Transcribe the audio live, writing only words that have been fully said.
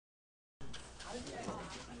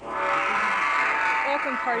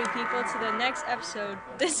Welcome, party people, to the next episode.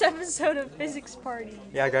 This episode of Physics Party.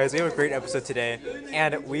 Yeah, guys, we have a great episode today,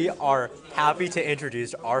 and we are happy to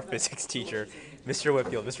introduce our physics teacher, Mr.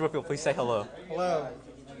 Whitfield. Mr. Whitfield, please say hello. Hello.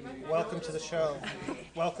 Welcome to the show.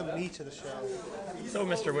 Welcome me to the show. So,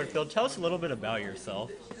 Mr. Whitfield, tell us a little bit about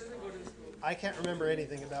yourself. I can't remember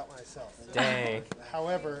anything about myself. Dang.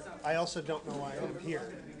 However, I also don't know why I'm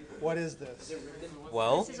here. What is this?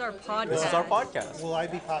 Well, This is our podcast. this is our podcast. Will I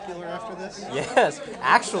be popular after this? Yes,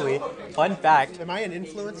 actually, fun fact. Am I an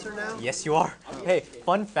influencer now? Yes, you are. Hey,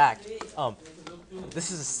 fun fact.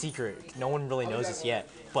 This is a secret. No one really knows this yet,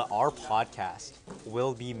 but our podcast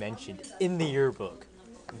will be mentioned in the yearbook.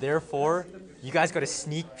 Therefore, you guys got a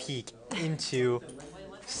sneak peek into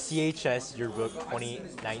CHS Yearbook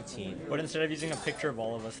 2019. But instead of using a picture of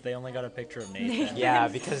all of us, they only got a picture of Nathan. Yeah,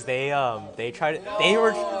 because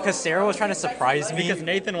because Sarah was trying to surprise me. Because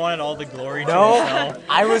Nathan wanted all the glory to No,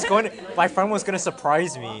 himself. my friend was gonna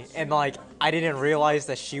surprise me, and like I didn't realize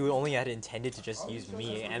that she only had intended to just use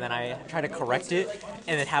me, and then I tried to correct it,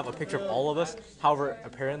 and then have a picture of all of us. However,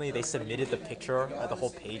 apparently they submitted the picture, the whole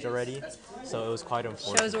page already, so it was quite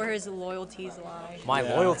unfortunate. Shows where his loyalties lie. My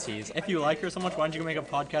loyalties. If you like her so much, why don't you go make a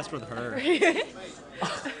podcast with her?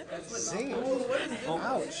 Sing.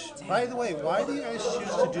 Ouch. By the way, why do you guys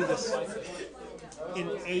choose to do this in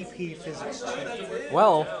AP Physics 2?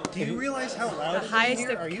 Well, Do you realize how loud it is in highest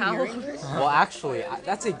here? Are you caliber. hearing this? well, actually,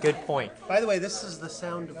 that's a good point. By the way, this is the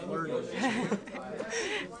sound of learning.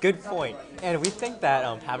 Good point. And we think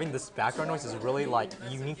that having this background noise is really like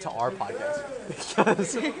unique to our podcast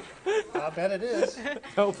because I bet it is.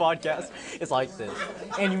 no podcast is like this.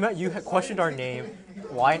 And you questioned our name,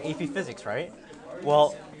 why in AP Physics, right?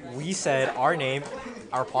 Well, we said our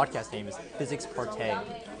podcast name is Physics Party.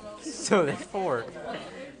 So therefore,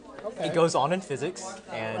 it goes on in physics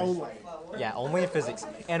and Only. yeah, only in physics.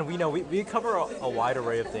 And we cover a wide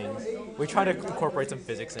array of things. We try to incorporate some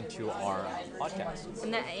physics into our podcast.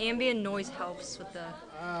 And the ambient noise helps with the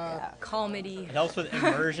comedy. It helps with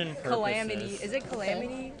immersion purposes. Calamity. Is it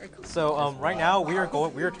calamity or So right now we are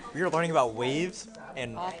learning about waves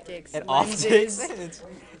and optics? and lenses. optics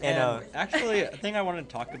and And actually, a thing I want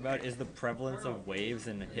to talk about is the prevalence of waves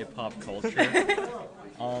in hip-hop culture.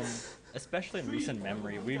 Especially in recent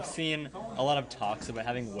memory, we've seen a lot of talks about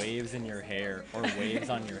having waves in your hair or waves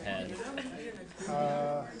on your head.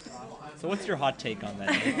 So what's your hot take on that,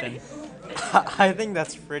 Nathan? I think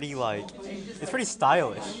that's pretty it's pretty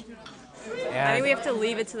stylish. I And think we have to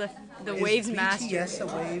leave it to the waves Is master. BTS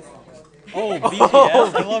a wave? Oh,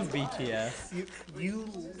 BTS! I love BTS. You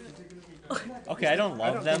Okay, I don't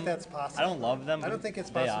love don't them. think that's possible. I don't love them. I don't think it's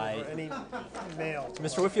They possible for any male.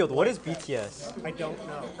 Mr. Whitfield, what is BTS? I don't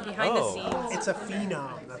know. Behind Oh. the scenes. It's a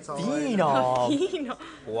phenom. That's all. Phenom. You know,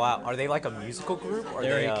 Wow, are they like a musical group? Or are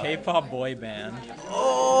They're they a K-pop boy band.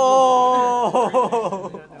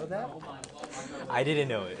 Oh! I know that. I didn't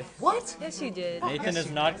know it. What? yes, you did. Nathan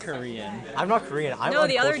is not Korean. I'm not Korean. I'm No,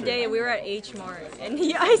 the other uncultured. day we were at H Mart, and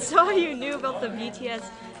I saw you knew about the BTS.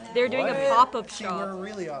 They're doing a What? pop-up See, we're shop.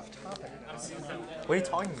 really off topic. What are you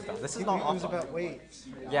talking about? This is not It was off. about waves.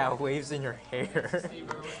 Yeah, waves in your hair.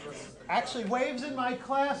 Actually, waves in my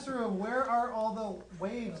classroom. Where are all the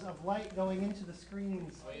waves of light going into the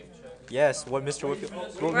screens? Yes, what Mr. Whitfield.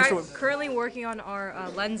 What We're Mr. Whit- currently working on our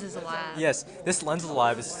lenses lab. Yes, this Lenses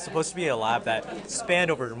lab is supposed to be a lab that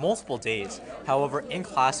spanned over multiple days. However, in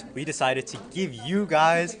class, we decided to give you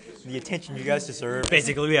guys the attention you guys deserve.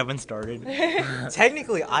 Basically, we haven't started.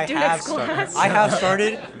 Technically, I Do have next started. class. I have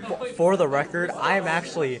started. For the record, I am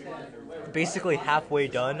actually basically halfway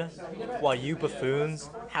done, while you buffoons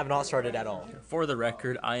have not started at all. For the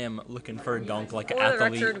record, I am looking for a dunk like an For the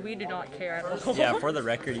athlete. record, we do not care at all. Yeah, for the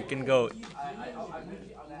record, you can go,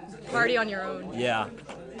 Party on your own. yeah,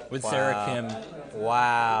 with Sarah Wow. Kim.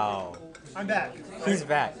 Wow. I'm back. He's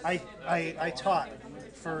back. I taught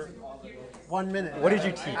for 1 minute. What did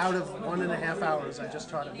you teach? Out of 1.5 hours, I just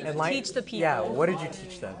taught them. And like, Teach the people. Yeah, what did you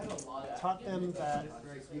teach them? Taught them that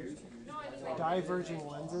diverging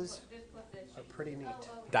lenses are pretty neat.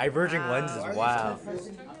 Diverging lenses. Wow.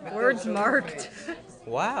 Words marked.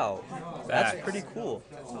 Wow. That's Facts. pretty cool.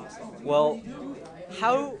 Well,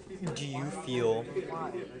 how do you feel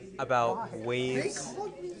about waves?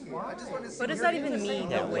 What does that even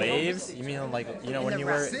mean? Yeah, waves? You mean like, you know, when you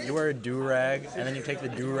wear a do-rag, and then you take the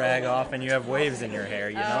do-rag off and you have waves in your hair,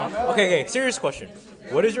 you know? Okay, serious question.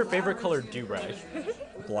 What is your favorite color do-rag?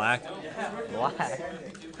 Black. Black.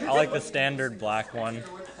 I like the standard black one.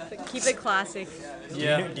 Keep it classic.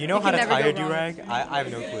 Yeah. Do you know You how can to never tie a go wrong. do-rag? I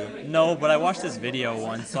have no clue. No, but I watched this video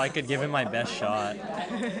once, so I could give it my best shot.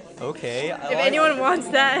 Okay. If anyone wants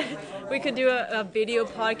that, We could do a video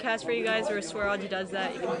podcast for you guys where Swearology does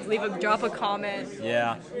that. You can drop a comment.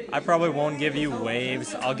 Yeah, I probably won't give you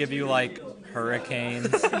waves. I'll give you like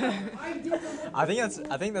hurricanes. I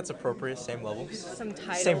think that's appropriate. Same levels. Some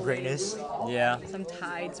tidal Same waves. greatness. Yeah, Some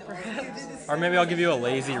tides, perhaps. or maybe I'll give you a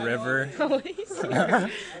lazy river.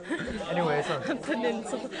 Anyways, A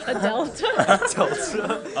peninsula, a delta.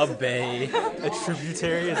 Delta, A bay. a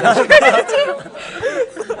tributary. Is that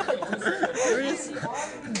We're just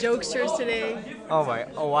jokesters today.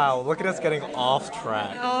 Oh wow! Look at us getting off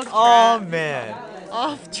track. Off Oh track. man.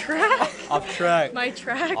 Off track. Off track. My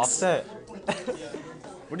tracks. Offset.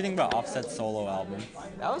 What do you think about Offset's solo album?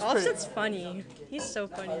 That was pretty. Offset's funny. He's so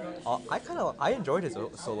funny. I enjoyed his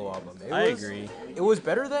solo album. I agree. It was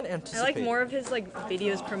better than I anticipated. like more of his like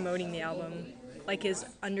videos promoting the album. Like his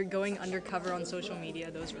going undercover on social media.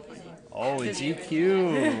 Those were funny. Oh,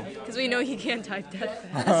 GQ. Because we know he can't type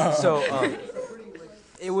that fast. So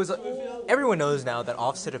it was. Everyone knows now that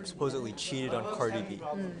Offset have supposedly cheated on Cardi B.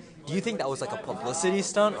 Do you think that was like a publicity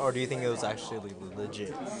stunt, or do you think it was actually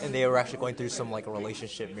legit, and they were actually going through some like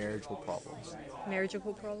relationship, marital problems?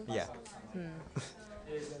 Marriageable problems? Yeah.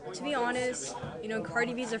 To be honest,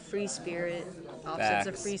 Cardi B's a free spirit. Offset's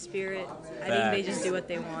a Facts. free spirit. I think they Facts. just do what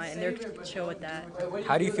they want, and they're chill with that.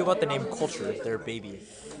 How do you feel about the name Culture, their baby?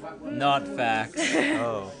 Not facts.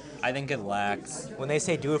 Oh. I think it lacks. When they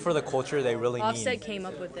say do it for the culture, they really Offset mean. came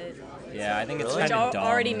up with it, Yeah, I think it's Really? which kind of dumb.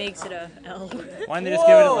 already makes it a L. Why don't they just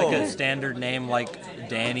give it like Whoa. a standard name like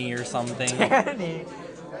Danny or something? Danny.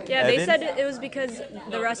 Yeah, they Evan? said it was because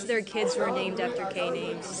the rest of their kids were named after K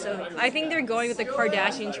names. So I think they're going with the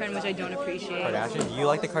Kardashian trend, which I don't appreciate. Kardashian. Do you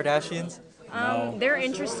like the Kardashians? No. They're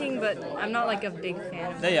interesting, but I'm not like a big fan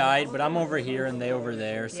of them. They eyed, but I'm over here and they over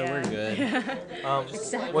there, so Yeah. we're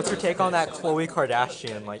good. What's your take on that Khloe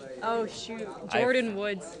Kardashian? Like, Oh shoot, Jordan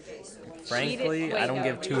Woods. Frankly, Wait, I don't no.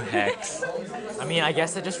 give two hecks. I mean, I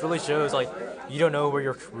guess it just really shows like you don't know where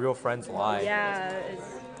your real friends lie. Yeah. It's,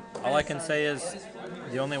 All I can say is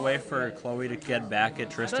the only way for Chloe to get back at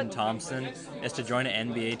Tristan But- Thompson is to join an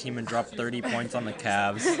NBA team and drop 30 points on the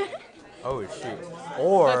Cavs. Oh shoot. but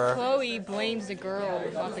Or Chloe blames the girl,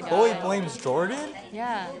 not the guy. Khloe blames Jordan.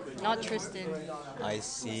 Yeah, not Tristan. I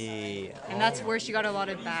see. And that's where she got a lot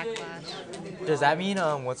of backlash. Does that mean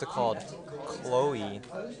what's it called? Chloe.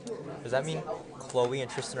 Does that mean Chloe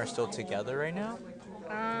and Tristan are still together right now?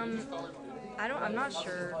 I'm not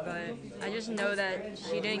sure, but I just know that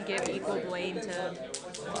she didn't give equal blame to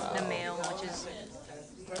the male, which is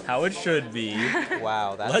How it should be.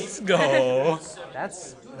 Wow, that's Let's go.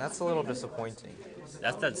 that's a little disappointing,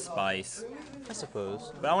 That's that spice. I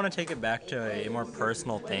suppose. But I want to take it back to a more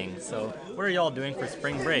personal thing. So, what are y'all doing for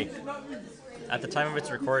spring break? At the time of its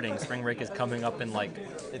recording, spring break is coming up in like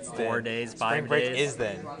It's 4 then. days, Spring 5 break days. is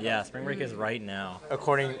then, Yeah, spring break is right now.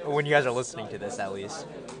 according when you guys are listening to this, at least.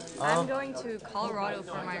 I'm going to Colorado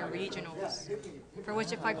for my regionals, for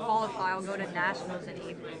which if I qualify, I'll go to nationals in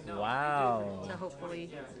April. Wow. So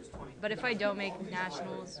hopefully, but if I don't make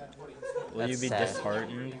nationals, Will you That's be sad.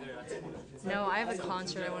 disheartened? no, I have a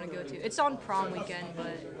concert I want to go to. It's on prom weekend,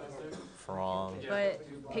 From but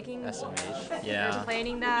picking, SMH. Yeah.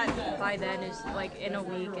 planning that by then is like in a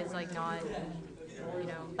week is like not,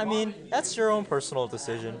 I mean, that's your own personal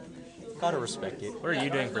decision. Gotta respect it. What are you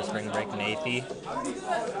doing for spring break, Nathy?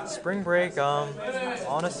 Spring break,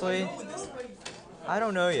 honestly, I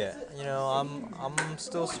don't know yet. I'm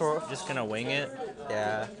still sort of, Just gonna wing it?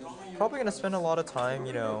 yeah, probably gonna spend a lot of time,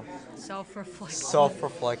 self-reflect.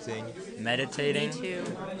 self-reflecting. Me Meditating? too.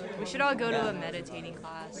 We should all go to a meditating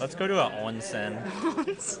class. Let's go to a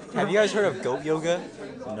onsen. Have you guys heard of goat yoga?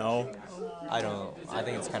 No. I don't know. I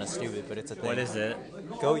think it's kind of stupid, but it's a thing. What is it?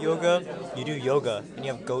 Goat yoga? You do yoga, and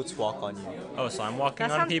you have goats walk on you. Oh, so I'm walking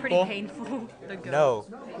That on sounds people? pretty painful. The goat. No,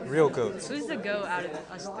 real goats. Who's the goat out of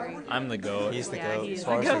us three? I'm the goat. He's the Yeah, goat. he is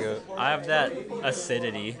Suarez the the goat. I have that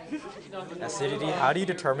acidity. Acidity? How do you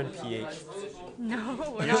determine pH? No,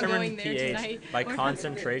 we're not Determine going there pH tonight. by We're not-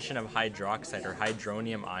 concentration of hydroxide or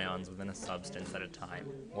hydronium ions within a substance at a time.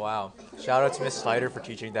 Wow. Shout out to Miss Snyder for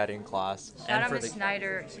teaching that in class. Shout And out for Miss the-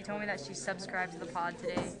 Snyder. She told me that she subscribed to the pod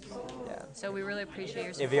today, Yeah. so we really appreciate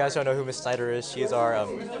your support. If you guys don't know who Miss Snyder is, she is our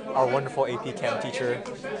wonderful AP Chem teacher.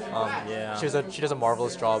 Yeah. She does a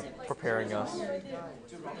marvelous job preparing us.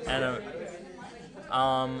 And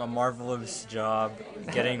a marvelous job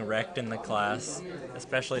getting wrecked in the class,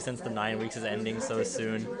 especially since the 9 weeks is ending so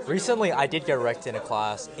soon. Recently, I did get wrecked in a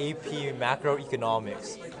class, AP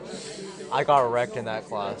Macroeconomics. I got wrecked in that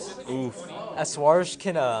class. Oof, As Suarez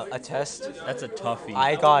can attest, that's a toughie.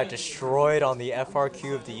 I got destroyed on the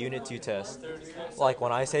FRQ of the Unit 2 test. Like,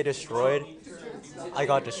 when I say destroyed, I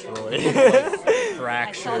got destroyed.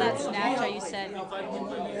 I saw that Snapchat you sent.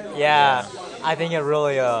 Yeah, I think it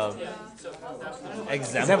really Exemplifies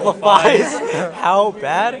exemplifies how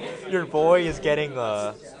bad your boy is getting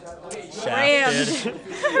shafted.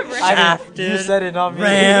 I mean, you said it, not me.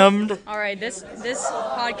 Rammed. All right, this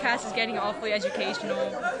podcast is getting awfully educational.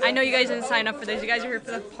 I know you guys didn't sign up for this. You guys are here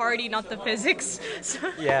for the party, not the physics.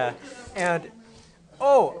 So, Yeah, and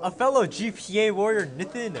a fellow GPA warrior,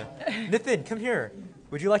 Nithin. Nithin, come here.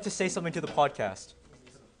 Would you like to say something to the podcast?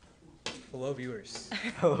 Hello, viewers.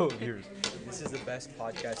 Hello, viewers. This is the best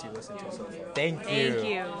podcast you listen to so far. Thank you. thank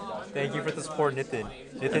you. Thank you for the support, Nithin.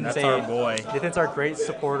 And that's our boy. Nithin's our great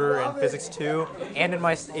supporter in physics 2 and in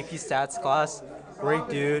my AP stats class. Great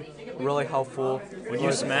dude, really helpful. Would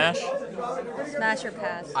you smash? Smash or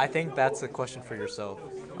pass? I think that's a question for yourself.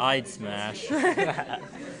 I'd smash.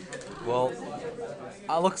 Well,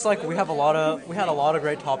 looks like we had a lot of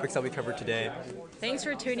great topics that we covered today. Thanks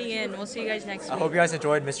for tuning in. We'll see you guys next I week. hope you guys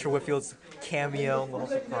enjoyed Mr. Whitfield's cameo, little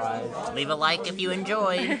surprise. Leave a like if you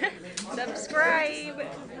enjoyed. Subscribe.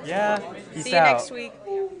 Yeah, peace See you out. next week.